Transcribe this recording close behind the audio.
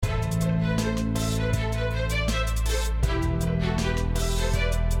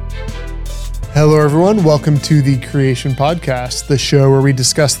Hello, everyone. Welcome to the Creation Podcast, the show where we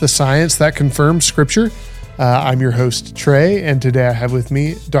discuss the science that confirms Scripture. I'm your host, Trey, and today I have with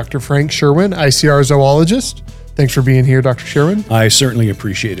me Dr. Frank Sherwin, ICR zoologist. Thanks for being here, Dr. Sherwin. I certainly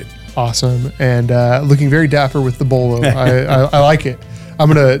appreciate it. Awesome. And looking very dapper with the bolo. I like it.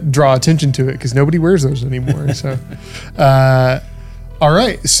 I'm going to draw attention to it because nobody wears those anymore. So, all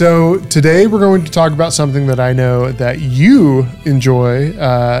right. So today we're going to talk about something that I know that you enjoy.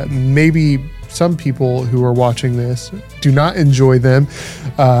 Maybe some people who are watching this do not enjoy them,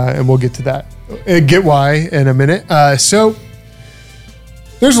 and we'll get to that. Get why in a minute. So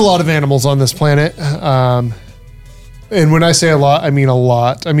there's a lot of animals on this planet. And when I say a lot, I mean a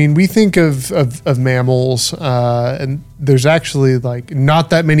lot. I mean, we think of mammals, and there's actually like not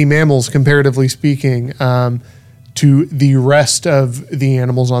that many mammals, comparatively speaking, to the rest of the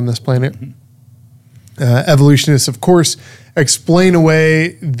animals on this planet. Evolutionists, of course, explain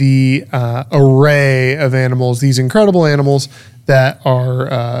away the array of animals, these incredible animals that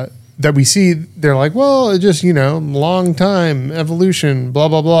are that we see. They're like, well, it just, long time evolution, blah,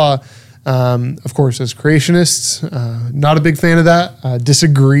 blah, blah. Of course, as creationists, not a big fan of that.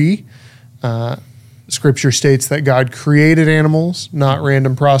 Disagree. Scripture states that God created animals, not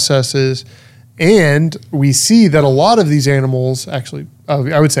random processes. And we see that a lot of these animals, actually,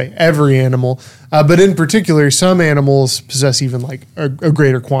 I would say every animal, but in particular, some animals possess even like a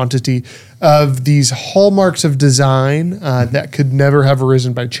greater quantity of these hallmarks of design that could never have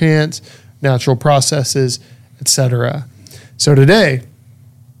arisen by chance, natural processes, etc. So today,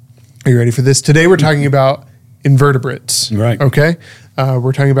 are you ready for this? Today we're talking about invertebrates. Right. Okay.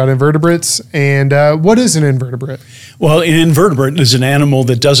 We're talking about invertebrates. And what is an invertebrate? Well, an invertebrate is an animal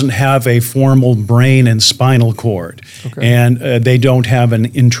that doesn't have a formal brain and spinal cord. Okay. And they don't have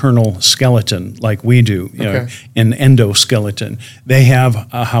an internal skeleton like we do, an endoskeleton. They have,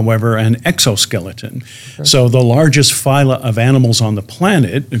 however, an exoskeleton. Okay. So the largest phyla of animals on the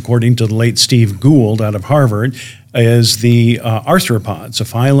planet, according to the late Steve Gould out of Harvard, is the arthropods, a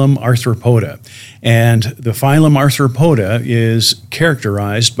phylum Arthropoda. And the phylum Arthropoda is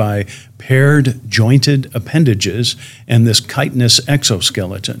characterized by paired jointed appendages and this chitinous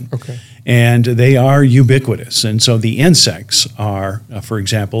exoskeleton. Okay. And they are ubiquitous. And so the insects are, for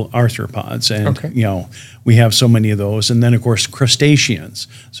example, arthropods. And, we have so many of those. And then, of course, crustaceans,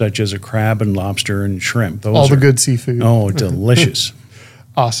 such as a crab and lobster and shrimp. Those the good seafood. Oh, delicious.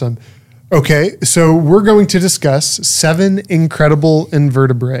 Awesome. Okay, so we're going to discuss 7 incredible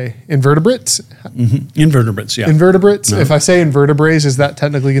invertebrates. Mm-hmm. Invertebrates, yeah. Invertebrates. No. If I say invertebrates, is that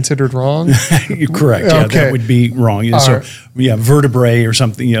technically considered wrong? You're correct. Yeah, okay. That would be wrong. Right. Vertebrae or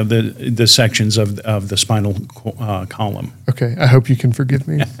something. The sections of the spinal column. Okay, I hope you can forgive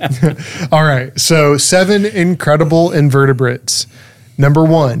me. All right. So 7 incredible invertebrates. Number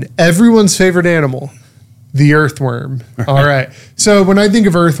 1, everyone's favorite animal. The earthworm. All right. So when I think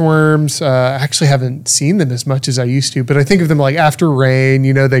of earthworms, I actually haven't seen them as much as I used to, but I think of them like after rain,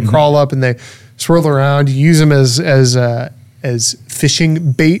 they crawl up and they swirl around. You use them as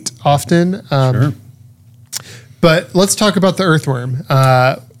fishing bait often. Sure. But let's talk about the earthworm.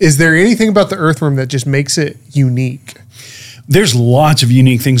 Is there anything about the earthworm that just makes it unique? There's lots of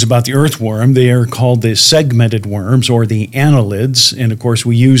unique things about the earthworm. They are called the segmented worms or the annelids. And of course,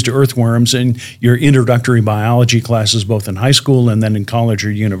 we used earthworms in your introductory biology classes, both in high school and then in college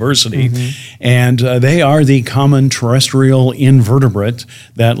or university. Mm-hmm. And they are the common terrestrial invertebrate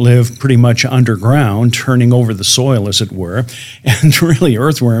that live pretty much underground, turning over the soil, as it were. And really,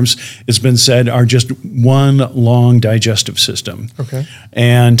 earthworms, it's been said, are just one long digestive system. Okay.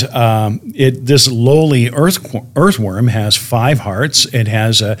 And this lowly earthworm has 5 hearts. It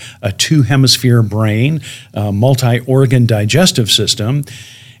has a 2-hemisphere brain, a multi-organ digestive system,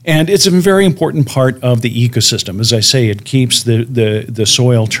 and it's a very important part of the ecosystem. As I say, it keeps the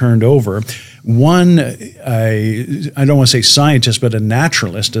soil turned over. One, I don't want to say scientist, but a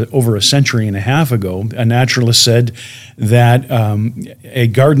naturalist over a century and a half ago, a naturalist said that a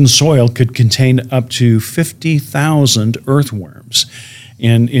garden soil could contain up to 50,000 earthworms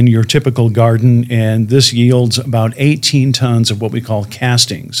in your typical garden, and this yields about 18 tons of what we call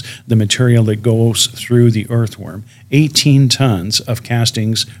castings, the material that goes through the earthworm. 18 tons of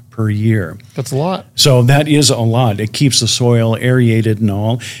castings per year. That's a lot. So that is a lot. It keeps the soil aerated and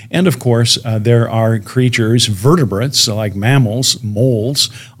all. And of course, there are creatures, vertebrates like mammals, moles,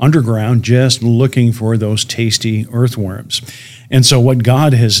 underground, just looking for those tasty earthworms. And so what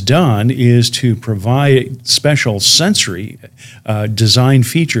God has done is to provide special sensory design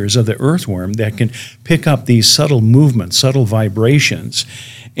features of the earthworm that can pick up these subtle movements, subtle vibrations.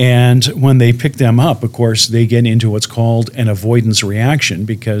 And when they pick them up, of course, they get into what's called an avoidance reaction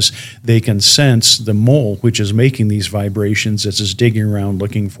because they can sense the mole, which is making these vibrations as it's digging around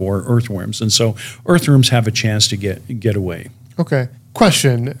looking for earthworms. And so earthworms have a chance to get away. Okay.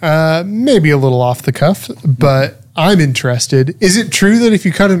 Question, maybe a little off the cuff, but I'm interested. Is it true that if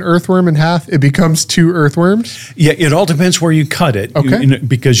you cut an earthworm in half, it becomes 2 earthworms? Yeah, it all depends where you cut it. Okay.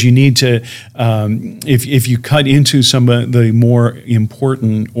 Because you need to, if you cut into some of the more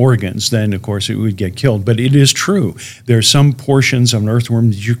important organs, then of course it would get killed. But it is true. There are some portions of an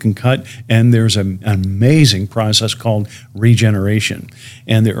earthworm that you can cut, and there's an amazing process called regeneration.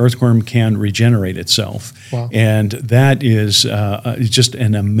 And the earthworm can regenerate itself. Wow. And that is just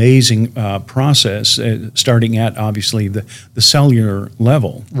an amazing process, starting at obviously the cellular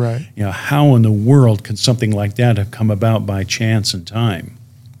level. Right. How in the world can something like that have come about by chance and time?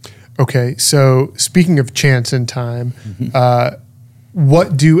 Okay, so speaking of chance and time,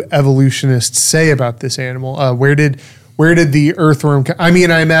 what do evolutionists say about this animal? Where did the earthworm I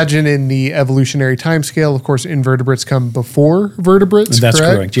imagine in the evolutionary timescale, of course, invertebrates come before vertebrates, That's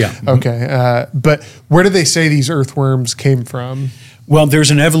correct, yeah. Okay, but where do they say these earthworms came from? Well, there's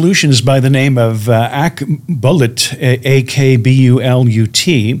an evolutionist by the name of Akbulut,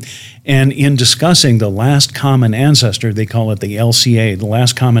 A-K-B-U-L-U-T, and in discussing the last common ancestor, they call it the LCA, the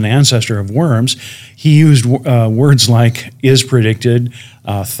last common ancestor of worms, he used words like is predicted,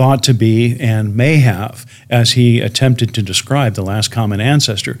 thought to be, and may have, as he attempted to describe the last common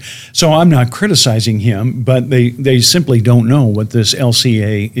ancestor. So I'm not criticizing him, but they simply don't know what this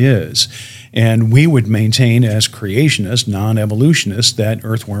LCA is. And we would maintain as creationists, non-evolutionists, that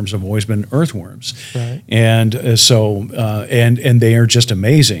earthworms have always been earthworms. Right. And and they are just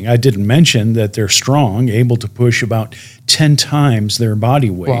amazing. I didn't mention that they're strong, able to push about 10 times their body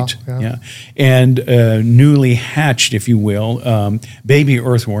weight. Wow, yeah. And newly hatched, if you will, baby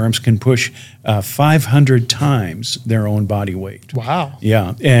earthworms can push 500 times their own body weight. Wow.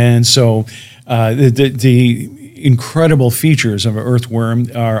 Yeah. And so the incredible features of an earthworm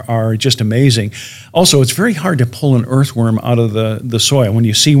are just amazing. Also, it's very hard to pull an earthworm out of the soil. When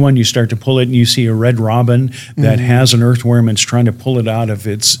you see one, you start to pull it, and you see a red robin that has an earthworm and it's trying to pull it out of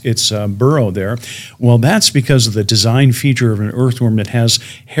its burrow there. Well, that's because of the design feature of an earthworm that has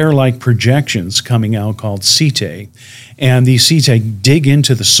hair-like projections coming out called setae. And these setae dig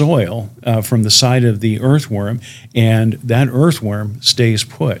into the soil from the side of the earthworm, and that earthworm stays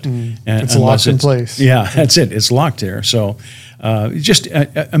put. It's locked in place. Yeah, that's it. It's locked there. So just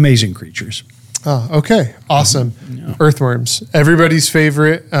amazing creatures. Oh, okay. Awesome. Yeah. Earthworms, everybody's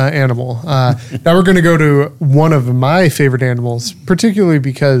favorite animal. Now we're going to go to one of my favorite animals, particularly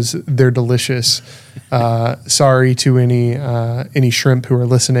because they're delicious. Sorry to any shrimp who are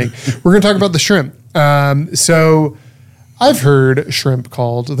listening. We're going to talk about the shrimp. So I've heard shrimp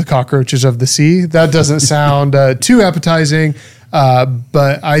called the cockroaches of the sea. That doesn't sound too appetizing,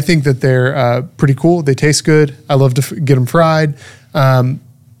 but I think that they're pretty cool. They taste good. I love to get them fried.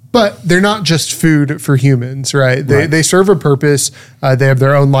 But they're not just food for humans, right? They serve a purpose. They have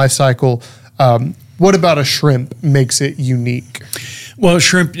their own life cycle. What about a shrimp makes it unique? Well,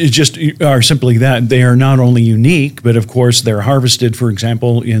 shrimp are simply that. They are not only unique, but of course they're harvested, for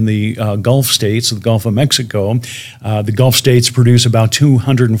example, in the Gulf states, the Gulf of Mexico. The Gulf states produce about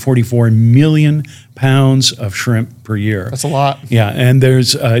 244 million pounds of shrimp per year. That's a lot. Yeah, and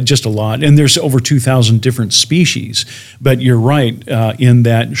there's just a lot. And there's over 2,000 different species. But you're right in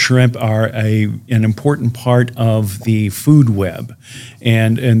that shrimp are an important part of the food web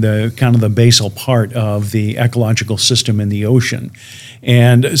and the kind of the basal part of the ecological system in the ocean.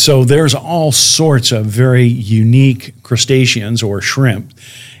 And so there's all sorts of very unique crustaceans or shrimp.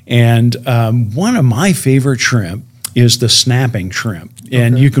 And one of my favorite shrimp is the snapping shrimp.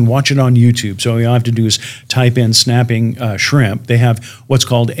 And you can watch it on YouTube. So all you have to do is type in snapping shrimp. They have what's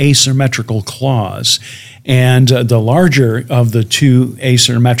called asymmetrical claws. And the larger of the two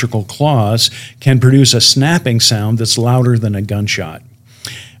asymmetrical claws can produce a snapping sound that's louder than a gunshot.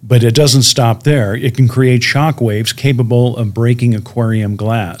 But it doesn't stop there. It can create shock waves capable of breaking aquarium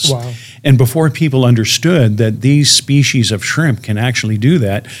glass. Wow. And before people understood that these species of shrimp can actually do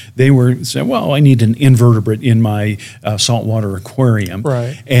that, they were saying, well, I need an invertebrate in my saltwater aquarium.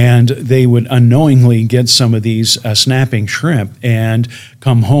 Right. And they would unknowingly get some of these snapping shrimp and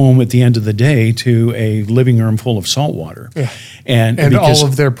come home at the end of the day to a living room full of salt water. Yeah. And all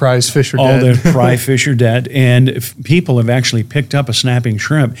of their prize fish are dead. All their prize fish are dead. And people have actually picked up a snapping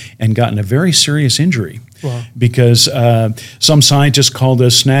shrimp and gotten a very serious injury. Wow. Because some scientists call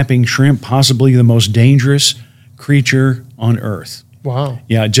this snapping shrimp possibly the most dangerous creature on Earth. Wow.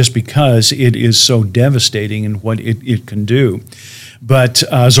 Yeah, just because it is so devastating in what it can do. But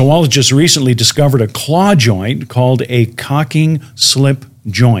zoologists recently discovered a claw joint called a cocking slip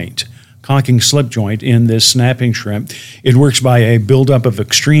joint. Cocking slip joint in this snapping shrimp. It works by a buildup of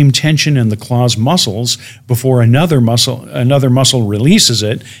extreme tension in the claw's muscles before another muscle releases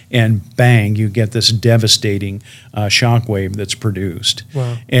it, and bang, you get this devastating shock wave that's produced.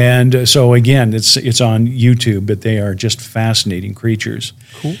 Wow. And so again, it's on YouTube, but they are just fascinating creatures.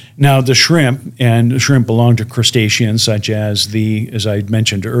 Cool. Now the shrimp belong to crustaceans such as as I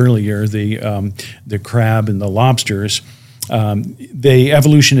mentioned earlier, the crab and the lobsters. The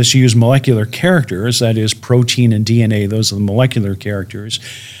evolutionists use molecular characters, that is protein and DNA, those are the molecular characters,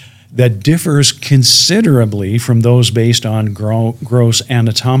 that differs considerably from those based on gross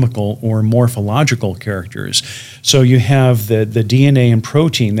anatomical or morphological characters. So you have the DNA and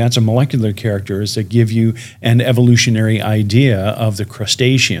protein, that's a molecular characters that give you an evolutionary idea of the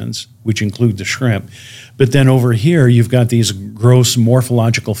crustaceans, which include the shrimp. But then over here, you've got these gross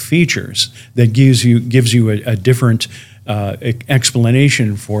morphological features that gives you a different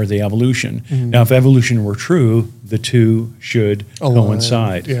explanation for the evolution. Mm-hmm. Now, if evolution were true, the two should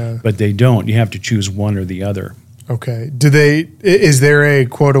coincide, but they don't. You have to choose one or the other. Okay. Is there a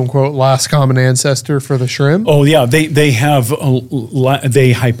quote unquote last common ancestor for the shrimp? Oh yeah, they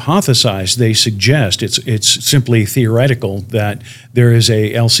hypothesize, they suggest it's simply theoretical that there is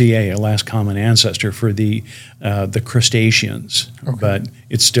a LCA, a last common ancestor for the crustaceans, but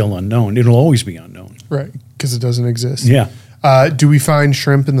it's still unknown. It'll always be unknown. Right, because it doesn't exist. Yeah. Do we find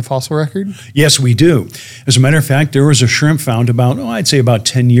shrimp in the fossil record? Yes, we do. As a matter of fact, there was a shrimp found I'd say about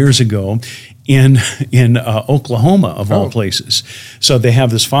 10 years ago in Oklahoma, of all places. So they have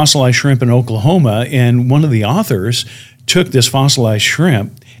this fossilized shrimp in Oklahoma, and one of the authors took this fossilized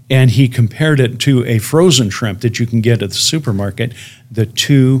shrimp and he compared it to a frozen shrimp that you can get at the supermarket. The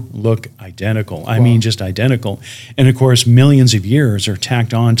two look identical. I mean, just identical. And of course, millions of years are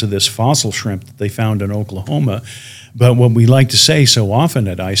tacked on to this fossil shrimp that they found in Oklahoma. But what we like to say so often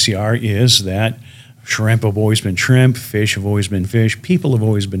at ICR is that shrimp have always been shrimp, fish have always been fish, people have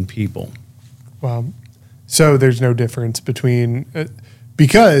always been people. Wow. So there's no difference between,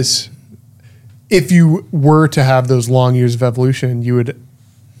 because if you were to have those long years of evolution, you would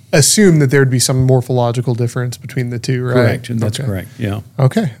assume that there would be some morphological difference between the two, right? Correct. And that's correct. Yeah.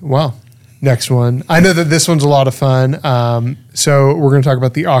 Okay. Wow. Next one. I know that this one's a lot of fun. So we're going to talk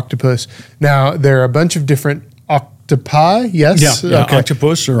about the octopus. Now, there are a bunch of different octopi. Yes. Yeah. Okay.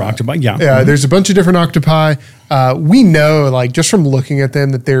 Octopus or octopi. Yeah. Yeah. There's a bunch of different octopi. We know, like, just from looking at them,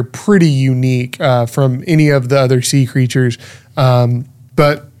 that they're pretty unique from any of the other sea creatures.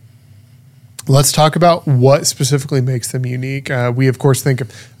 But let's talk about what specifically makes them unique. We, of course, think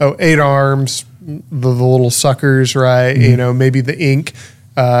of, 8 arms, the little suckers, right? Mm-hmm. You know, maybe the ink,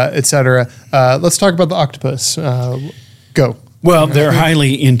 et cetera. Let's talk about the octopus. Go. Well, they're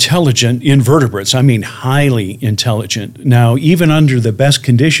highly intelligent invertebrates. I mean, highly intelligent. Now, even under the best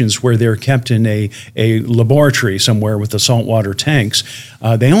conditions where they're kept in a laboratory somewhere with the saltwater tanks,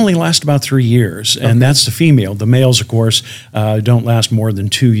 they only last about 3 years, and that's the female. The males, of course, don't last more than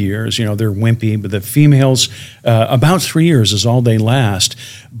 2 years. You know, they're wimpy, but the females, about 3 years is all they last,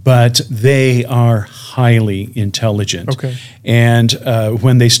 but they are highly intelligent. Okay. And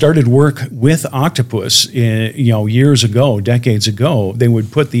when they started work with octopus, years ago, decades ago, they would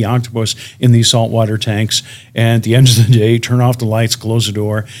put the octopus in these saltwater tanks, and at the end of the day, turn off the lights, close the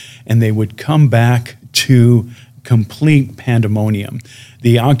door, and they would come back to complete pandemonium.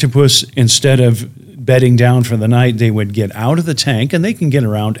 The octopus, instead of bedding down for the night, they would get out of the tank, and they can get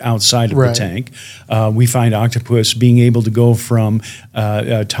around outside of the tank. We find octopus being able to go from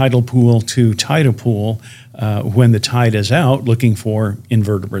tidal pool to tidal pool when the tide is out, looking for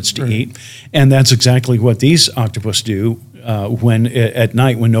invertebrates to eat. And that's exactly what these octopus do. When at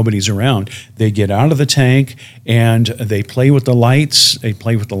night, when nobody's around, they get out of the tank and they play with the lights. They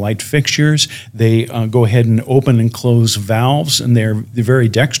play with the light fixtures. They go ahead and open and close valves, and they're very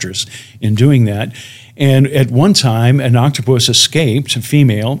dexterous in doing that. And at one time, an octopus escaped, a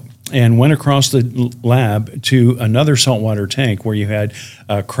female, and went across the lab to another saltwater tank where you had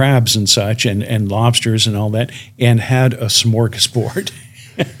crabs and such, and lobsters and all that, and had a smorgasbord.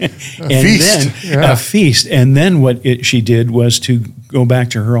 A feast. And then what she did was to go back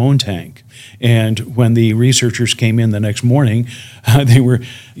to her own tank. And when the researchers came in the next morning,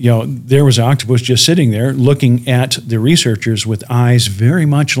 there was an octopus just sitting there looking at the researchers with eyes very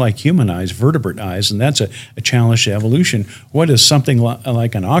much like human eyes, vertebrate eyes, and that's a challenge to evolution. What is something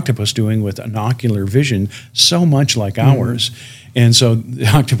like an octopus doing with an ocular vision so much like ours? And so the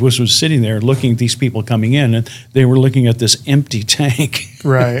octopus was sitting there looking at these people coming in, and they were looking at this empty tank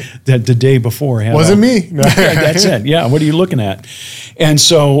Right. that the day before had. Wasn't me. No. That's it. Yeah. What are you looking at? And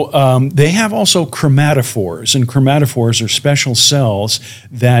so they have also chromatophores, and chromatophores are special cells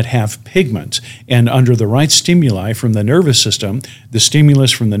that have pigment. And under the right stimuli from the nervous system, the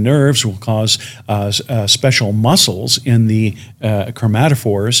stimulus from the nerves will cause special muscles in the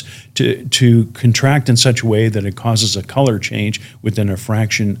chromatophores to contract in such a way that it causes a color change within a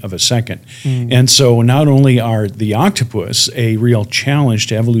fraction of a second. And so not only are the octopus a real challenge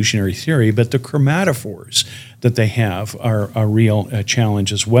to evolutionary theory, but the chromatophores that they have are a real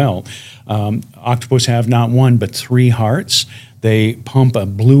challenge as well. Octopus have not one but 3 hearts. They pump a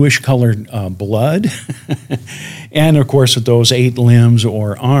bluish colored blood, and of course with those 8 limbs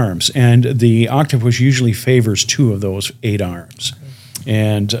or arms. And the octopus usually favors 2 of those 8 arms.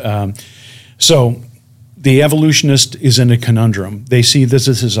 And so the evolutionist is in a conundrum. They see this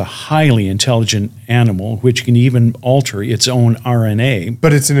as a highly intelligent animal which can even alter its own RNA.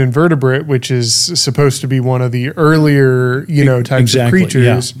 But it's an invertebrate, which is supposed to be one of the earlier, types of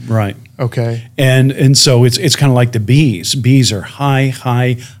creatures. Yeah, right. Okay. And so it's kind of like the bees. Bees are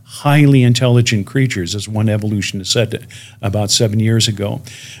highly intelligent creatures, as one evolutionist said about 7 years ago.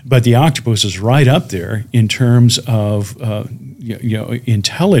 But the octopus is right up there in terms of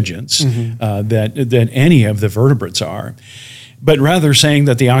intelligence that any of the vertebrates are. But rather saying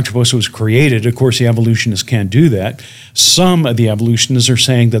that the octopus was created, of course, the evolutionists can't do that. Some of the evolutionists are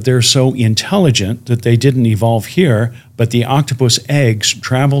saying that they're so intelligent that they didn't evolve here, but the octopus eggs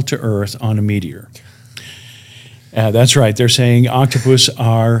traveled to Earth on a meteor. That's right. They're saying octopus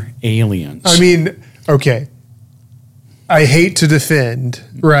are aliens. I mean, okay. I hate to defend,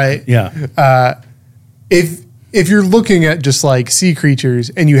 right? Yeah. If you're looking at just like sea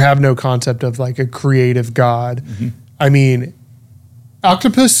creatures and you have no concept of like a creative God, I mean,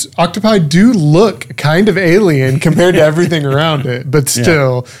 octopi do look kind of alien compared to everything around it, but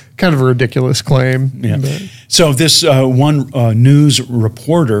still kind of a ridiculous claim. Yeah. So this one news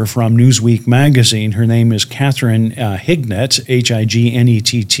reporter from Newsweek magazine, her name is Catherine Hignett,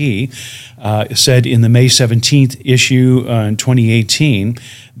 Hignett, said in the May 17th issue in 2018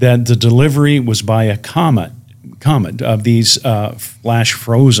 that the delivery was by a comet of these flash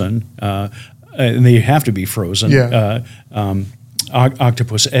frozen, and they have to be frozen,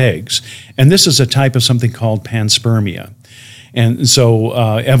 octopus eggs. And this is a type of something called panspermia. And so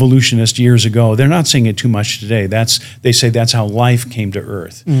evolutionists years ago, they're not saying it too much today. They say that's how life came to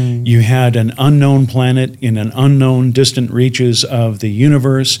Earth. You had an unknown planet in an unknown distant reaches of the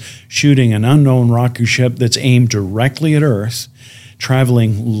universe shooting an unknown rocket ship that's aimed directly at Earth,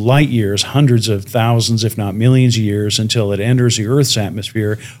 traveling light years, hundreds of thousands, if not millions of years, until it enters the Earth's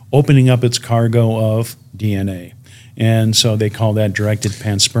atmosphere, opening up its cargo of DNA. And so they call that directed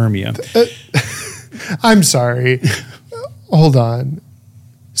panspermia. I'm sorry. Hold on.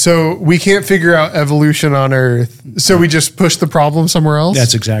 So we can't figure out evolution on Earth, so we just push the problem somewhere else?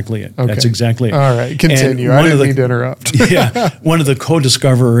 That's exactly it. Okay. That's exactly it. All right, continue. I didn't mean to interrupt. One of the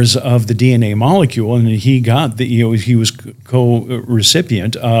co-discoverers of the DNA molecule, and he was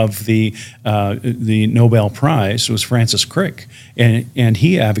co-recipient of the Nobel Prize, was Francis Crick, and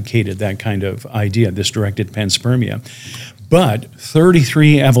he advocated that kind of idea, this directed panspermia. But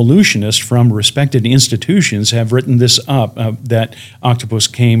 33 evolutionists from respected institutions have written this up, that octopus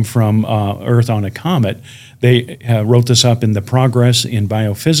came from Earth on a comet. They wrote this up in the Progress in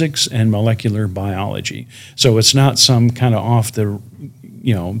Biophysics and Molecular Biology. So it's not some kind of off the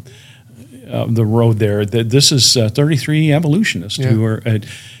road there. This is 33 evolutionists who are,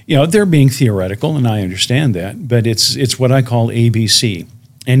 they're being theoretical, and I understand that, but it's what I call ABC,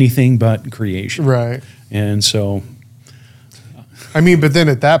 anything but creation. Right. And so... I mean, but then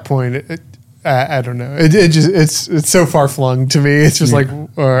at that point, I don't know. It's so far flung to me. It's just like, all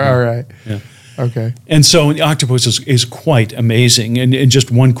right. Yeah. Okay. And so the octopus is quite amazing. And just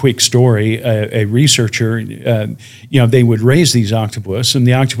one quick story, a researcher, they would raise these octopus, and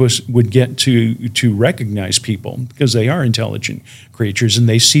the octopus would get to recognize people because they are intelligent creatures and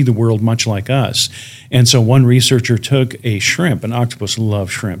they see the world much like us. And so one researcher took a shrimp, and octopus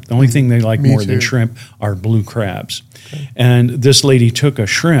love shrimp. The only thing they like more than shrimp are blue crabs. Okay. And this lady took a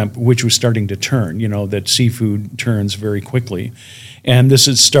shrimp, which was starting to turn, that seafood turns very quickly. And this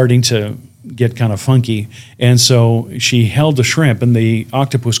is starting to get kind of funky. And so she held the shrimp, and the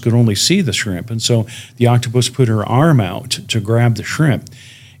octopus could only see the shrimp. And so the octopus put her arm out to grab the shrimp.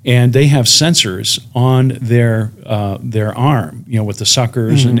 And they have sensors on their arm, with the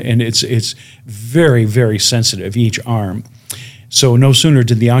suckers, and it's very, very sensitive, each arm. So no sooner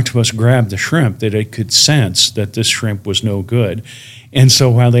did the octopus grab the shrimp that it could sense that this shrimp was no good. And so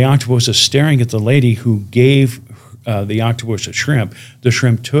while the octopus is staring at the lady who gave the octopus a shrimp, the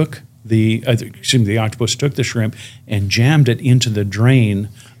octopus took the shrimp and jammed it into the drain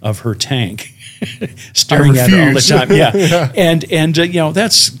of her tank, staring at it all the time. Yeah, yeah. And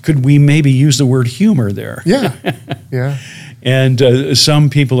could we maybe use the word humor there? Yeah, yeah. And some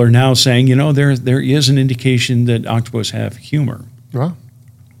people are now saying, there is an indication that octopus have humor. Wow,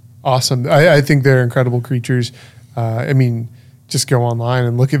 awesome! I think they're incredible creatures. Just go online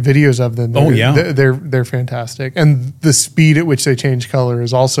and look at videos of them. They're fantastic, and the speed at which they change color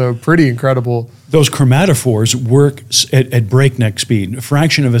is also pretty incredible. Those chromatophores work at breakneck speed, a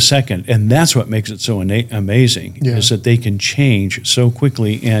fraction of a second, and that's what makes it so amazing. Yeah. Is that they can change so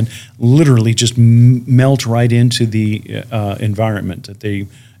quickly and literally just melt right into the environment that they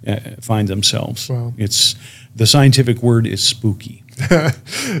find themselves. Wow. The scientific word is spooky.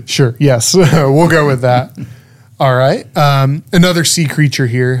 Sure. Yes, we'll go with that. All right. Another sea creature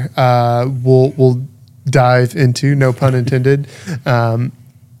here. We'll dive into, no pun intended,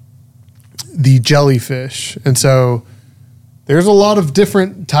 the jellyfish. And so there's a lot of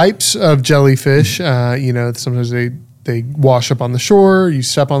different types of jellyfish. Sometimes they wash up on the shore. You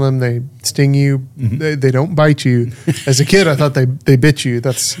step on them, they sting you. Mm-hmm. They don't bite you. As a kid, I thought they bit you.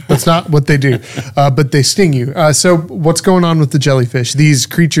 That's not what they do. But they sting you. So what's going on with the jellyfish? These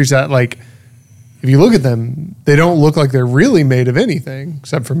creatures that if you look at them, they don't look like they're really made of anything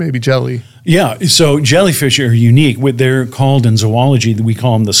except for maybe jelly. Yeah, so jellyfish are unique. They're called in zoology, we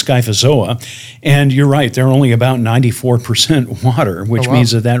call them the Scyphozoa. And you're right, they're only about 94% water, which means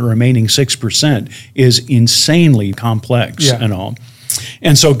that remaining 6% is insanely complex and all.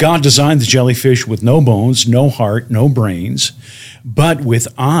 And so God designed the jellyfish with no bones, no heart, no brains, but with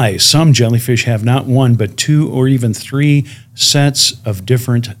eyes. Some jellyfish have not one, but 2 or even 3 sets of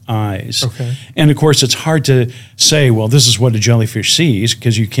different eyes. Okay. And of course, it's hard to say, well, this is what a jellyfish sees,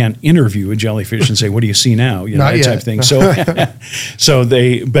 because you can't interview a jellyfish and say, what do you see now? Not yet. Type of thing.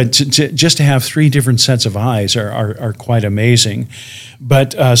 Just to have 3 different sets of eyes are quite amazing.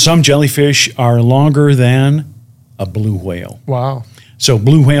 But some jellyfish are longer than a blue whale. Wow. So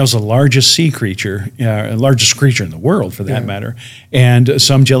blue whale is the largest sea creature, largest creature in the world for that matter. And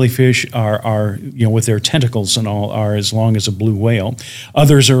some jellyfish are with their tentacles and all are as long as a blue whale.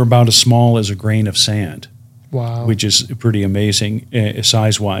 Others are about as small as a grain of sand. Wow. Which is pretty amazing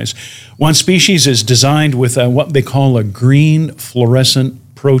size-wise. One species is designed with what they call a green fluorescent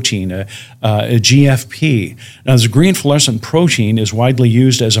protein, a GFP. Now, this green fluorescent protein is widely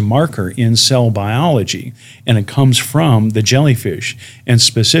used as a marker in cell biology, and it comes from the jellyfish. And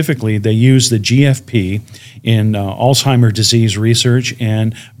specifically, they use the GFP in Alzheimer's disease research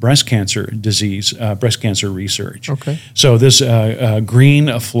and breast cancer research. Okay. So this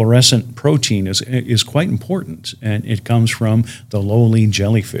green fluorescent protein is quite important, and it comes from the lowly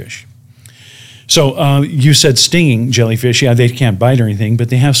jellyfish. So you said stinging jellyfish. Yeah, they can't bite or anything, but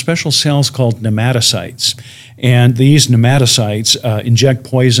they have special cells called nematocytes. And these nematocytes inject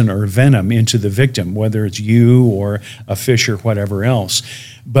poison or venom into the victim, whether it's you or a fish or whatever else.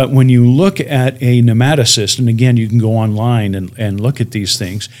 But when you look at a nematocyst, and again, you can go online and look at these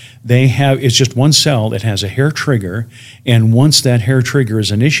things, it's just one cell that has a hair trigger, and once that hair trigger is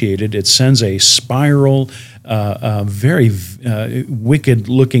initiated, it sends a spiral, very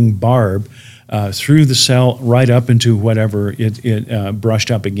wicked-looking barb through the cell right up into whatever it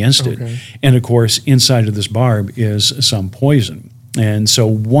brushed up against it. And of course, inside of this barb is some poison. And so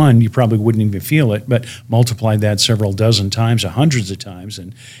you probably wouldn't even feel it, but multiply that several dozen times, hundreds of times,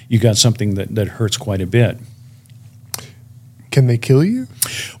 and you got something that hurts quite a bit. Can they kill you?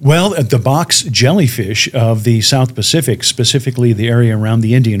 Well, the box jellyfish of the South Pacific, specifically the area around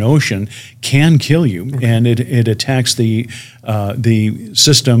the Indian Ocean, can kill you, and it attacks the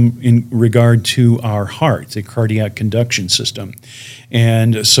system in regard to our heart, the cardiac conduction system.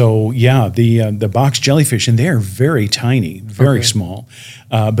 And so, the box jellyfish, and they are very tiny, very small,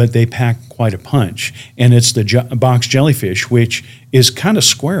 but they pack quite a punch. And it's the box jellyfish, which is kind of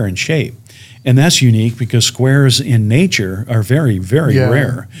square in shape. And that's unique because squares in nature are very, very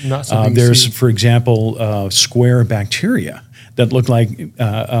rare. Not something there's, for example, square bacteria that look like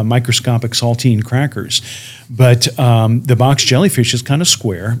microscopic saltine crackers. But the box jellyfish is kind of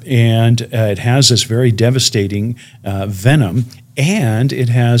square, and it has this very devastating venom, and it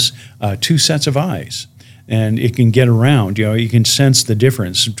has 2 sets of eyes. And it can get around, you can sense the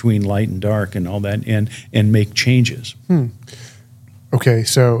difference between light and dark and all that, and make changes. Okay,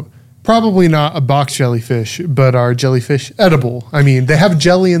 so probably not a box jellyfish, but are jellyfish edible? I mean, they have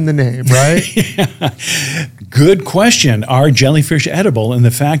jelly in the name, right? Good question. Are jellyfish edible? And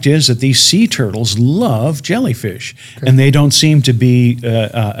the fact is that these sea turtles love jellyfish, and they don't seem to be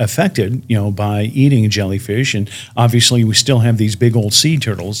affected, by eating jellyfish. And obviously, we still have these big old sea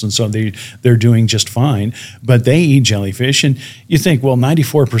turtles, and so they're doing just fine. But they eat jellyfish, and you think, well,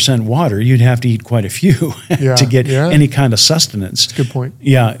 94% water, you'd have to eat quite a few to get any kind of sustenance. That's a good point.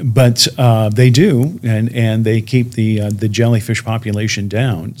 Yeah, but they do, and they keep the jellyfish population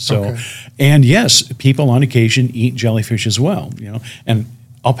down. So, and yes, people on occasion eat jellyfish as well. And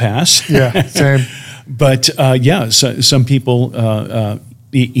I'll pass. Yeah, same. But so, some people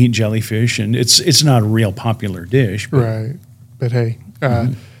eat jellyfish, and it's not a real popular dish. But. Right, but hey.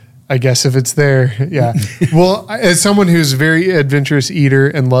 I guess if it's there, yeah. Well, as someone who's a very adventurous eater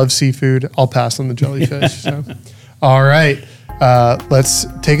and loves seafood, I'll pass on the jellyfish. So, all right. Let's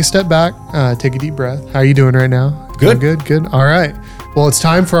take a step back, take a deep breath. How are you doing right now? Good. Good. All right. Well, it's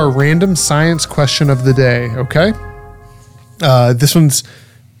time for our random science question of the day, okay? This one's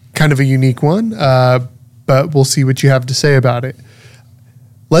kind of a unique one, but we'll see what you have to say about it.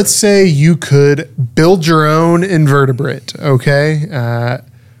 Let's say you could build your own invertebrate, okay?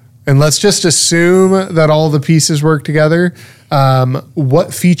 And let's just assume that all the pieces work together.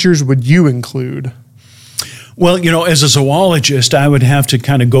 What features would you include? Well, as a zoologist, I would have to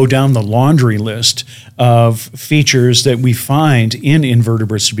kind of go down the laundry list of features that we find in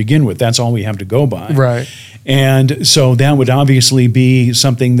invertebrates to begin with. That's all we have to go by. Right. And so that would obviously be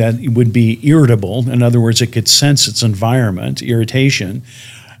something that would be irritable. In other words, it could sense its environment, irritation.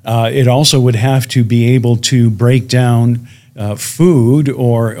 It also would have to be able to break down food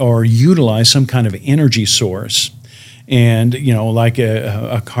or utilize some kind of energy source. And, like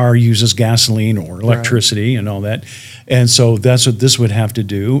a car uses gasoline or electricity and all that. And so that's what this would have to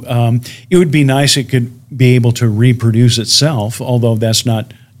do. It would be nice it could be able to reproduce itself, although that's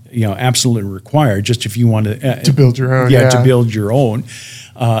not, absolutely required, just if you want to build your own. Yeah, to build your own.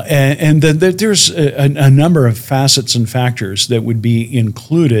 And there's a number of facets and factors that would be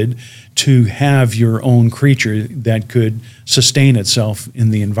included to have your own creature that could sustain itself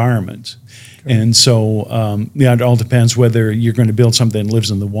in the environment. And so, it all depends whether you're going to build something that lives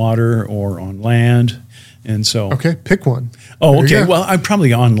in the water or on land. And so, okay, pick one. Oh, okay. Well, I'm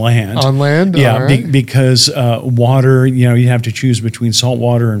probably on land. On land, yeah, all right. Because water, you have to choose between salt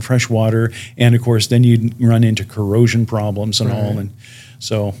water and fresh water, and of course, then you'd run into corrosion problems and all. And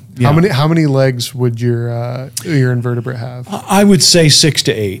so, how many legs would your invertebrate have? I would say 6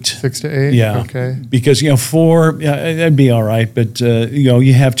 to 8. 6 to 8. Yeah. Okay. Because 4, that'd be all right, but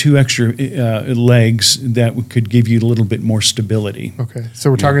you have 2 extra legs that could give you a little bit more stability. Okay.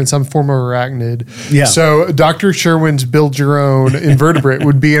 So we're talking some form of arachnid. Yeah. So Dr. Sherwin's build your own invertebrate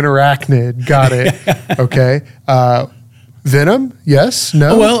would be an arachnid. Got it. Okay. Venom? Yes.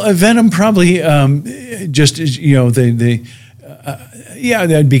 No. Well, venom probably just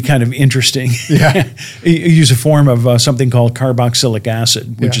that'd be kind of interesting. Yeah. You use a form of something called carboxylic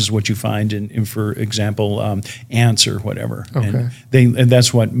acid, which is what you find in for example, ants or whatever. Okay. And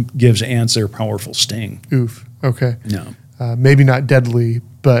that's what gives ants their powerful sting. Oof. Okay. No. Maybe not deadly,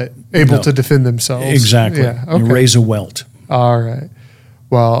 but able to defend themselves. Exactly. Yeah. Okay. Raise a welt. All right.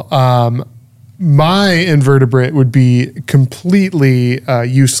 Well, my invertebrate would be completely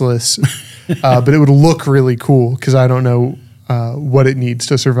useless, but it would look really cool because I don't know what it needs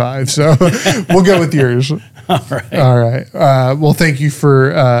to survive. So we'll go with yours. All right. All right. Well, thank you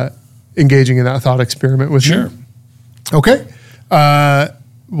for engaging in that thought experiment with me. Sure. Okay.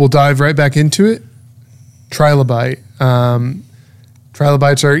 We'll dive right back into it. Trilobite.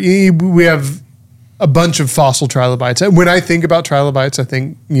 Trilobites we have a bunch of fossil trilobites. When I think about trilobites, I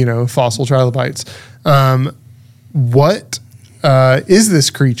think, fossil trilobites. What is this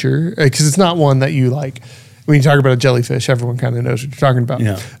creature? Because it's not one that you like. When you talk about a jellyfish, everyone kind of knows what you're talking about.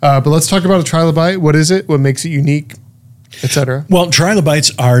 Yeah. But let's talk about a trilobite. What is it? What makes it unique? Etc. Well,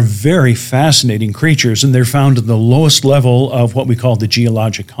 trilobites are very fascinating creatures, and they're found at the lowest level of what we call the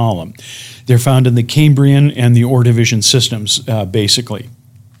geologic column. They're found in the Cambrian and the Ordovician systems, basically.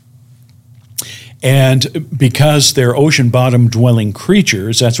 And because they're ocean bottom dwelling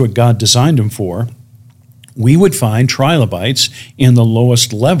creatures, that's what God designed them for, we would find trilobites in the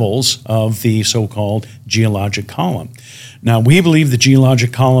lowest levels of the so-called geologic column. Now, we believe the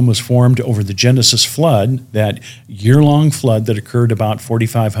geologic column was formed over the Genesis flood, that year-long flood that occurred about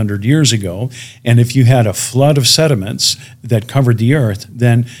 4,500 years ago. And if you had a flood of sediments that covered the earth,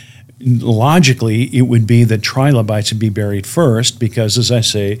 then logically it would be that trilobites would be buried first because, as I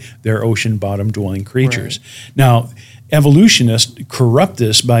say, they're ocean bottom dwelling creatures. Right. Now, evolutionists corrupt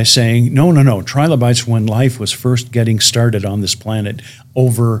this by saying, no, trilobites, when life was first getting started on this planet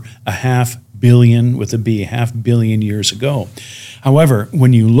over a half billion, with a B, half billion years ago. However,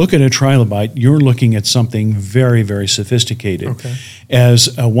 when you look at a trilobite, you're looking at something very, very sophisticated. Okay.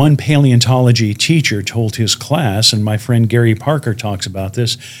 As one paleontology teacher told his class, and my friend Gary Parker talks about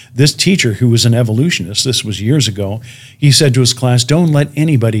this teacher, who was an evolutionist, this was years ago, he said to his class, don't let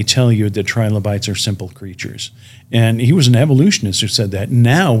anybody tell you that trilobites are simple creatures. And he was an evolutionist who said that.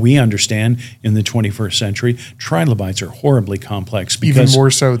 Now we understand in the 21st century, trilobites are horribly complex. Even more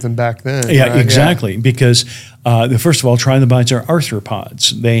so than back then. Yeah, right? Exactly. Yeah. Because first of all, trilobites are arthropods.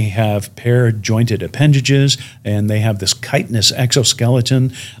 They have paired jointed appendages, and they have this chitinous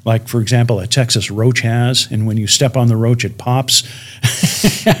exoskeleton, like, for example, a Texas roach has. And when you step on the roach, it pops.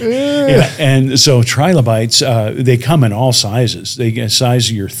 Yeah. And so trilobites, they come in all sizes. They get the size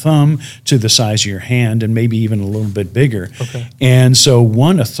of your thumb to the size of your hand, and maybe even a little bit bigger. Okay. And so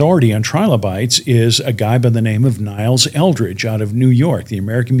one authority on trilobites is a guy by the name of Niles Eldredge out of New York, the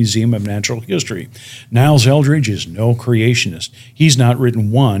American Museum of Natural History. Niles Eldredge is no creationist. He's not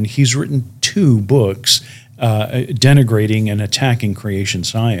written one, he's written 2 books denigrating and attacking creation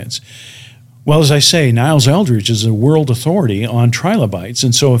science. Well, as I say, Niles Eldredge is a world authority on trilobites,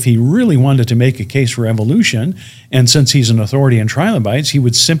 and so if he really wanted to make a case for evolution, and since he's an authority on trilobites, he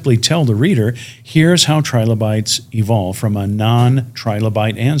would simply tell the reader, here's how trilobites evolved from a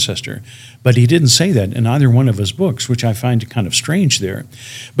non-trilobite ancestor. But he didn't say that in either one of his books, which I find kind of strange there.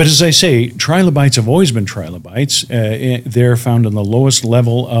 But as I say, trilobites have always been trilobites. They're found on the lowest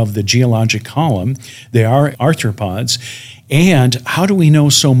level of the geologic column. They are arthropods. And how do we know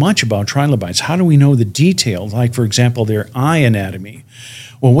so much about trilobites? How do we know the detail, like, for example, their eye anatomy?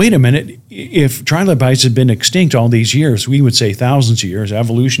 Well, wait a minute. If trilobites had been extinct all these years, we would say thousands of years.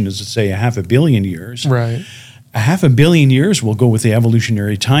 Evolution is to say 500 million years. Right. 500 million years, we'll go with the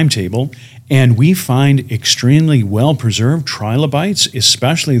evolutionary timetable, and we find extremely well-preserved trilobites,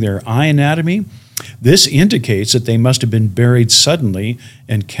 especially their eye anatomy. This indicates that they must have been buried suddenly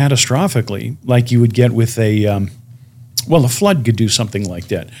and catastrophically, like you would get with a flood could do something like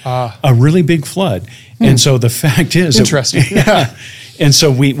that. A really big flood. And so the fact is... Interesting. Yeah. And so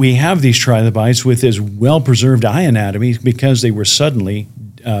we have these trilobites with this well-preserved eye anatomy because they were suddenly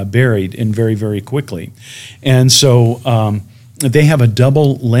buried and very, very quickly. And so they have a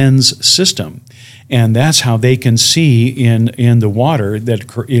double lens system. And that's how they can see in the water that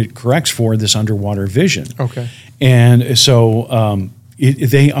it corrects for this underwater vision. Okay. And so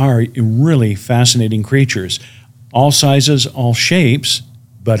they are really fascinating creatures. All sizes, all shapes,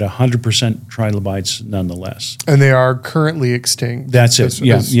 but 100% trilobites nonetheless. And they are currently extinct. That's it.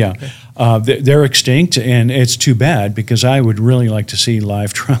 Yeah. Okay. They're extinct, and it's too bad because I would really like to see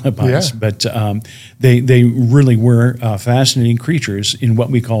live trilobites. Yeah. But they really were fascinating creatures in what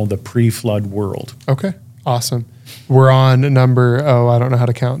we call the pre-flood world. Okay. Awesome. We're on number, I don't know how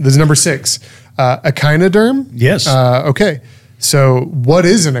to count. This is number 6. Echinoderm? Yes. Okay. So what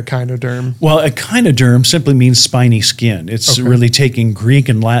is an echinoderm? Well, echinoderm simply means spiny skin. It's really taking Greek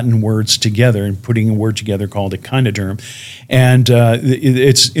and Latin words together and putting a word together called echinoderm. And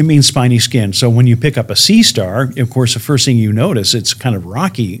it means spiny skin. So when you pick up a sea star, of course, the first thing you notice, it's kind of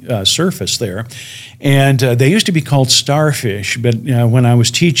rocky surface there. And they used to be called starfish, but when I was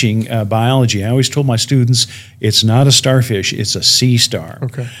teaching biology, I always told my students, it's not a starfish, it's a sea star.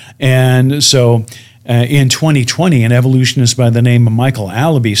 Okay. And so... in 2020, an evolutionist by the name of Michael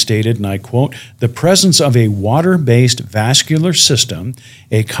Allaby stated, and I quote, "The presence of a water-based vascular system,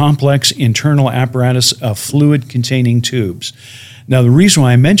 a complex internal apparatus of fluid-containing tubes." Now, the reason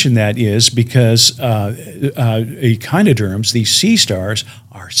why I mention that is because echinoderms, these sea stars,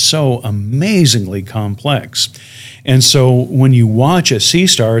 are so amazingly complex. And so when you watch a sea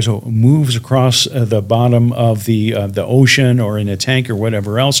star as it moves across the bottom of the ocean or in a tank or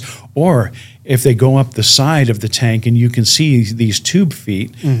whatever else, or if they go up the side of the tank and you can see these tube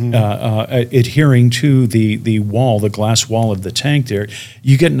feet adhering to the wall, the glass wall of the tank there,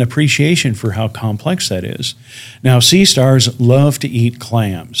 you get an appreciation for how complex that is. Now, sea stars love to eat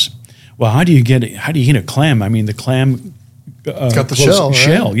clams. Well, how do you eat a clam? I mean, the clam... it's got the shell,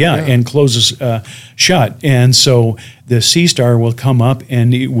 right? Yeah, and closes shut. And so the sea star will come up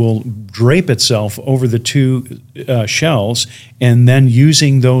and it will drape itself over the two shells, and then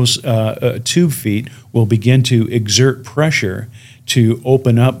using those tube feet will begin to exert pressure to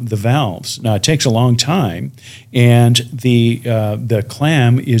open up the valves. Now, it takes a long time, and the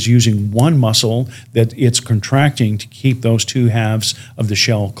clam is using one muscle that it's contracting to keep those two halves of the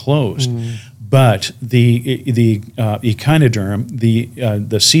shell closed. But the echinoderm,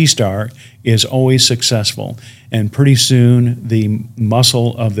 the sea star, is always successful, and pretty soon the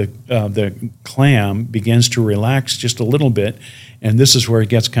muscle of the clam begins to relax just a little bit, and this is where it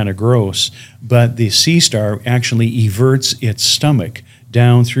gets kind of gross. But the sea star actually everts its stomach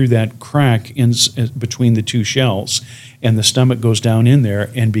down through that crack in between the two shells, and the stomach goes down in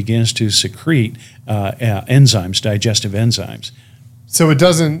there and begins to secrete enzymes, digestive enzymes. So it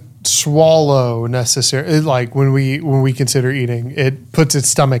doesn't swallow necessarily, like when we consider eating, it puts its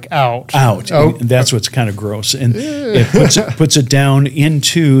stomach out. Oh, that's what's kind of gross, and it puts it down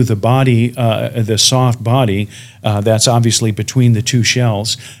into the body, the soft body that's obviously between the two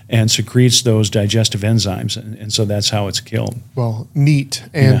shells, and secretes those digestive enzymes, and so that's how it's killed. Well, neat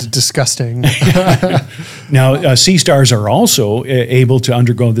and disgusting. Now, sea stars are also able to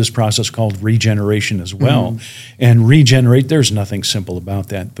undergo this process called regeneration as well, and regenerate. There's nothing simple about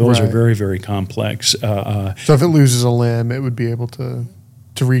that. Those are very, very complex. So if it loses a limb, it would be able to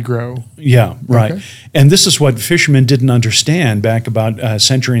regrow. Yeah, right. Okay. And this is what fishermen didn't understand back about a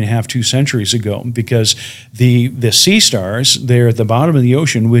century and a half, 2 centuries ago, because the sea stars there at the bottom of the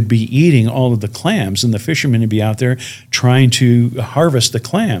ocean would be eating all of the clams, and the fishermen would be out there trying to harvest the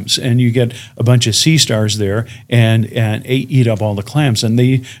clams, and you get a bunch of sea stars there and eat up all the clams. And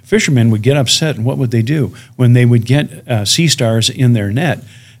the fishermen would get upset, and what would they do? When they would get sea stars in their net,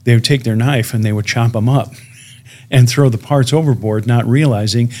 they would take their knife and they would chop them up and throw the parts overboard, not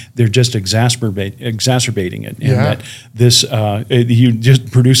realizing they're just exacerbating it, and that this you're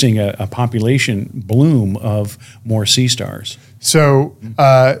just producing a population bloom of more sea stars. So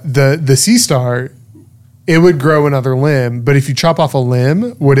the sea star, it would grow another limb, but if you chop off a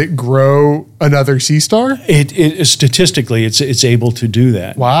limb, would it grow another sea star? It statistically, it's able to do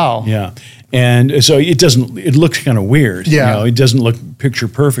that. Wow. Yeah. And so it looks kind of weird. Yeah. It doesn't look picture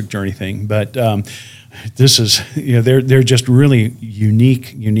perfect or anything, but this is, they're just really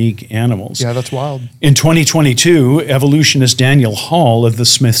unique animals. Yeah, that's wild. In 2022, evolutionist Daniel Hall of the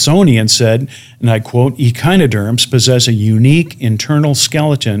Smithsonian said, and I quote, "Echinoderms possess a unique internal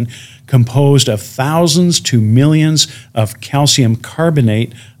skeleton composed of thousands to millions of calcium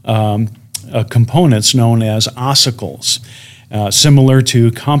carbonate components known as ossicles, similar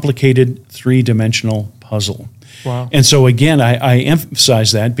to complicated three-dimensional puzzle." Wow. And so again, I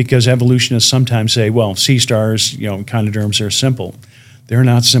emphasize that because evolutionists sometimes say, well, sea stars, echinoderms are simple. They're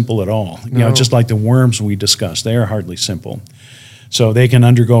not simple at all. No. Just like the worms we discussed, they are hardly simple. So they can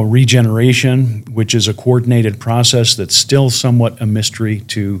undergo regeneration, which is a coordinated process that's still somewhat a mystery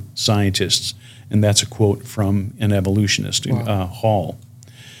to scientists. And that's a quote from an evolutionist, Hall.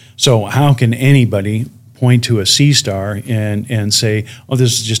 So how can anybody point to a sea star and say, oh,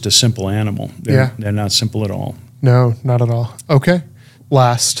 this is just a simple animal? They're not simple at all. No, not at all. Okay.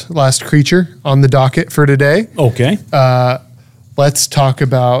 Last creature on the docket for today. Okay. Let's talk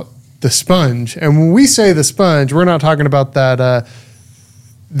about the sponge. And when we say the sponge, we're not talking about that.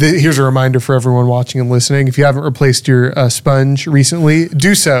 Here's a reminder for everyone watching and listening. If you haven't replaced your sponge recently,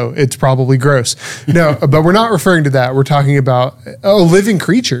 do so. It's probably gross. No, but we're not referring to that. We're talking about a living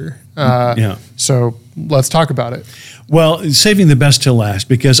creature. So let's talk about it. Well, saving the best till last,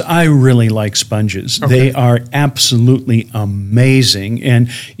 because I really like sponges. Okay. They are absolutely amazing. And,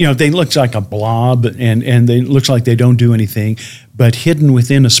 they look like a blob and they looks like they don't do anything. But hidden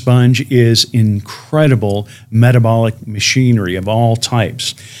within a sponge is incredible metabolic machinery of all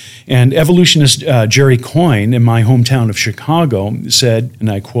types. And evolutionist Jerry Coyne in my hometown of Chicago said,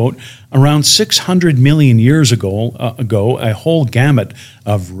 and I quote, "Around 600 million years ago, a whole gamut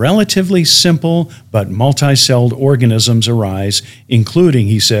of relatively simple but multi-celled organisms arise, including,"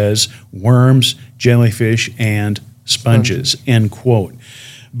 he says, "worms, jellyfish, and sponges," end quote.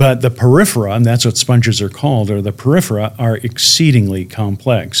 But the periphery, and that's what sponges are called, or the periphery, are exceedingly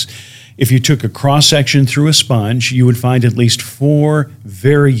complex. If you took a cross-section through a sponge, you would find at least 4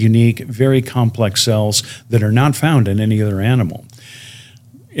 very unique, very complex cells that are not found in any other animal.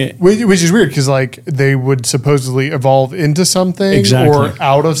 Which is weird because they would supposedly evolve into something or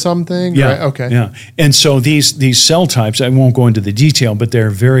out of something. Yeah. Right? Okay. Yeah. And so these cell types, I won't go into the detail, but they're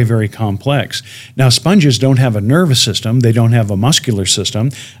very, very complex. Now, sponges don't have a nervous system. They don't have a muscular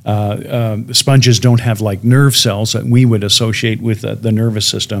system. Sponges don't have nerve cells that we would associate with the nervous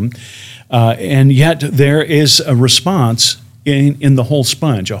system. And yet there is a response in the whole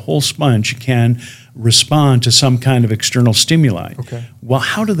sponge. A whole sponge can respond to some kind of external stimuli. Okay. Well,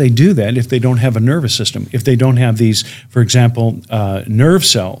 how do they do that if they don't have a nervous system? If they don't have these, for example, nerve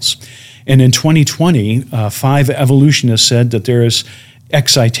cells? And in 2020, 5 evolutionists said that there is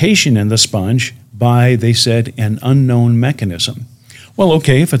excitation in the sponge by, they said, an unknown mechanism. Well,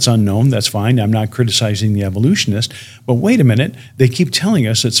 okay, if it's unknown, that's fine. I'm not criticizing the evolutionist. But wait a minute, they keep telling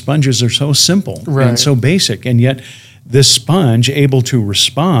us that sponges are so simple and so basic, and yet this sponge able to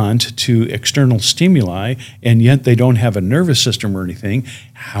respond to external stimuli, and yet they don't have a nervous system or anything.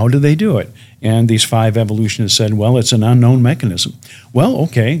 How do they do it? And these 5 evolutionists said, well, it's an unknown mechanism. Well,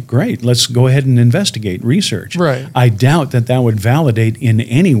 okay, great. Let's go ahead and investigate, research. Right. I doubt that would validate in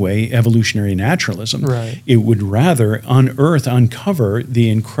any way evolutionary naturalism. Right. It would rather uncover the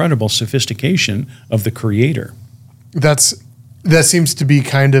incredible sophistication of the creator. That seems to be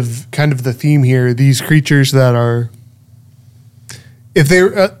kind of the theme here. These creatures that are, if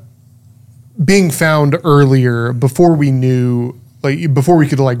they're being found earlier, before we knew, before we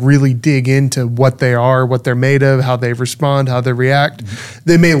could really dig into what they are, what they're made of, how they respond, how they react,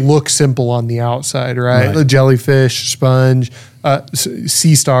 they may look simple on the outside, right? The jellyfish, sponge,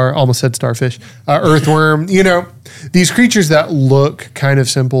 sea star, almost said starfish, earthworm, these creatures that look kind of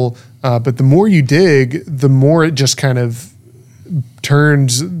simple, but the more you dig, the more it just kind of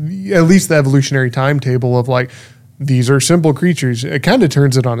turns, at least the evolutionary timetable of these are simple creatures. It kind of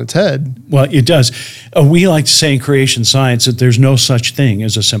turns it on its head. Well, it does. We like to say in creation science that there's no such thing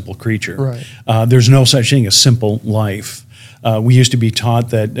as a simple creature. Right. There's no such thing as simple life. We used to be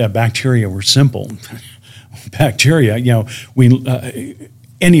taught that bacteria were simple. Bacteria,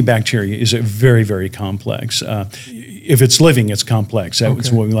 any bacteria is very, very complex. If it's living, it's complex.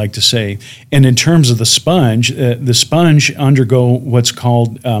 That's what we like to say. And in terms of the sponge undergo what's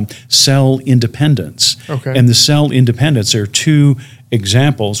called cell independence. Okay. And the cell independence, there are 2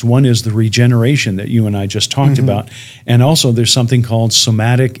 examples. One is the regeneration that you and I just talked about. And also there's something called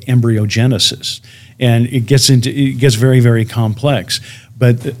somatic embryogenesis. And it gets very, very complex.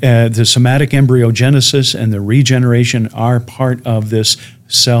 But the somatic embryogenesis and the regeneration are part of this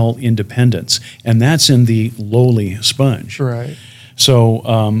cell independence, and that's in the lowly sponge. Right.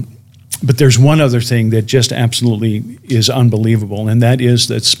 So, but there's one other thing that just absolutely is unbelievable, and that is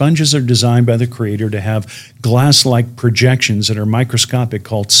that sponges are designed by the creator to have glass-like projections that are microscopic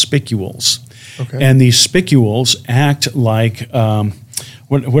called spicules. Okay. And these spicules act like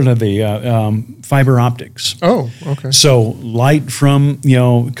what are they? Fiber optics. Oh, okay. So light from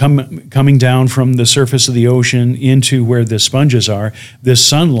coming down from the surface of the ocean into where the sponges are, this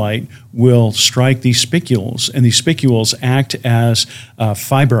sunlight will strike these spicules, and these spicules act as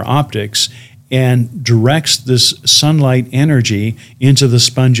fiber optics and directs this sunlight energy into the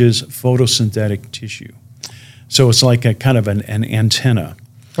sponge's photosynthetic tissue. So it's like a kind of an antenna.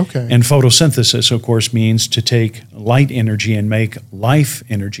 Okay. And photosynthesis, of course, means to take light energy and make life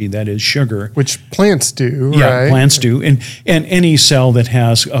energy, that is sugar. Which plants do, right? Yeah, plants do. And any cell that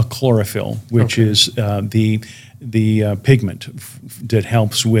has a chlorophyll, which is the pigment that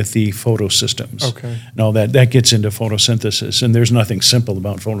helps with the photosystems. Okay. No, that gets into photosynthesis, and there's nothing simple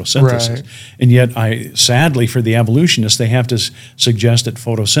about photosynthesis. Right. And yet, sadly for the evolutionists, they have to suggest that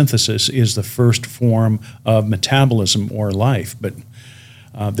photosynthesis is the first form of metabolism or life. But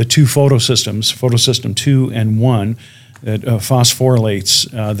the 2 photosystems, photosystem 2 and 1, that phosphorylates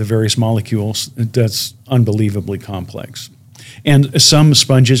the various molecules, that's unbelievably complex. And some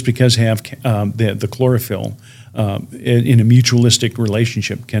sponges, because they have the chlorophyll in a mutualistic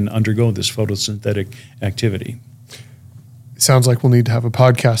relationship, can undergo this photosynthetic activity. Sounds like we'll need to have a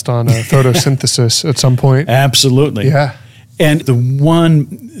podcast on photosynthesis at some point. Absolutely. Yeah. And the one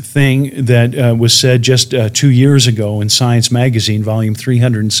thing that was said just 2 years ago in Science Magazine, volume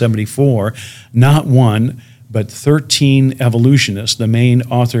 374, not one, but 13 evolutionists, the main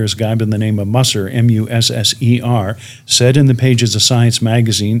author is a guy by the name of Musser, M-U-S-S-E-R, said in the pages of Science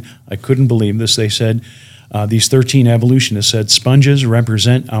Magazine, I couldn't believe this, they said, these 13 evolutionists said, sponges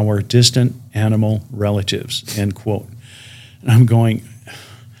represent our distant animal relatives, end quote. And I'm going,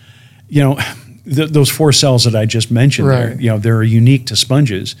 those 4 cells that I just mentioned there, they're unique to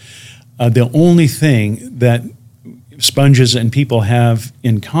sponges. The only thing that sponges and people have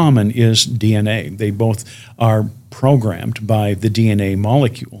in common is DNA. They both are programmed by the DNA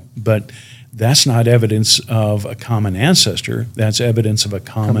molecule, but that's not evidence of a common ancestor. That's evidence of a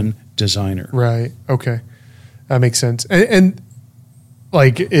common designer. Right. Okay. That makes sense. And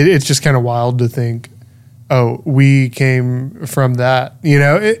it's just kind of wild to think, oh, we came from that,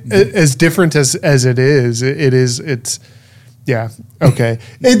 as different as it is, it's, yeah. Okay.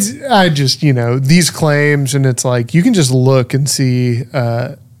 These claims, and it's like, you can just look and see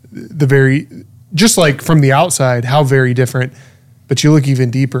just like from the outside, how very different, but you look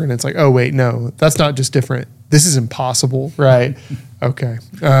even deeper and it's like, oh wait, no, that's not just different. This is impossible. Right. Okay.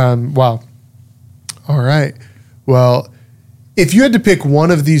 Wow. All right. Well, if you had to pick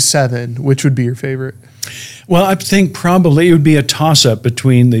one of these 7, which would be your favorite? Well, I think probably it would be a toss-up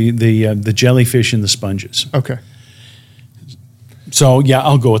between the jellyfish and the sponges. Okay. So, yeah,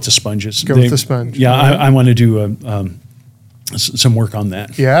 I'll go with the sponges. Go with the sponge. Yeah, I want to do some work on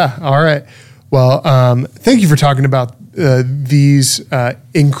that. Yeah, all right. Well, thank you for talking about these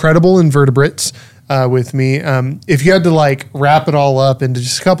incredible invertebrates with me. If you had to wrap it all up into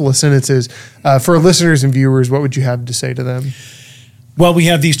just a couple of sentences for our listeners and viewers, what would you have to say to them? Well, we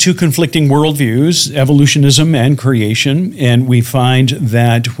have these two conflicting worldviews, evolutionism and creation, and we find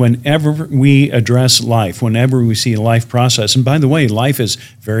that whenever we address life, whenever we see a life process, and by the way, life is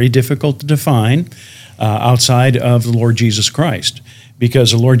very difficult to define outside of the Lord Jesus Christ,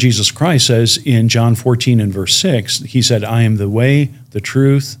 because the Lord Jesus Christ says in John 14 and verse 6, he said, I am the way, the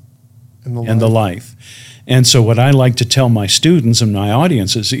truth, and the life. And so what I like to tell my students and my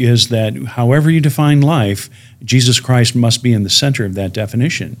audiences is that however you define life, Jesus Christ must be in the center of that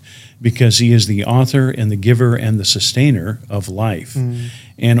definition, because he is the author and the giver and the sustainer of life.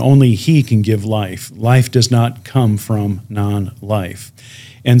 And only he can give life. Life does not come from non-life.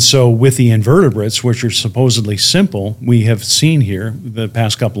 And so with the invertebrates, which are supposedly simple, we have seen here the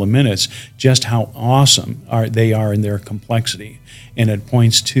past couple of minutes just how awesome they are in their complexity. And it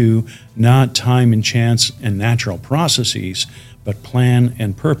points to not time and chance and natural processes, but plan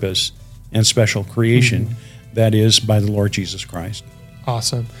and purpose and special creation. That is by the Lord Jesus Christ.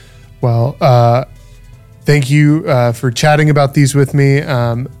 Awesome. Well, thank you for chatting about these with me.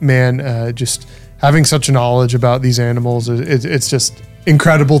 Just having such a knowledge about these animals, it's just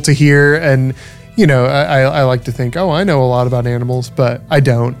incredible to hear. And, I like to think, I know a lot about animals, but I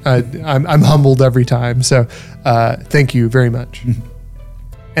don't. I'm humbled every time. So thank you very much.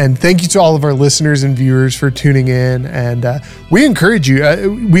 And thank you to all of our listeners and viewers for tuning in. And we encourage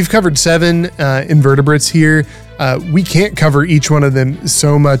you. We've covered 7 invertebrates here. We can't cover each one of them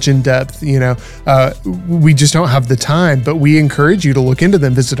so much in depth. We just don't have the time. But we encourage you to look into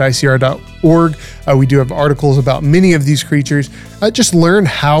them. Visit ICR.org. We do have articles about many of these creatures. Just learn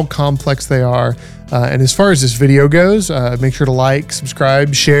how complex they are. And as far as this video goes, make sure to like,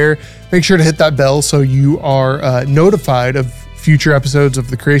 subscribe, share. Make sure to hit that bell so you are notified of future episodes of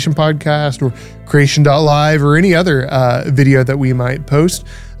the Creation Podcast or Creation.live or any other video that we might post.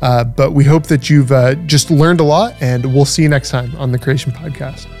 But we hope that you've just learned a lot, and we'll see you next time on the Creation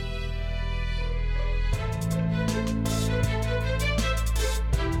Podcast.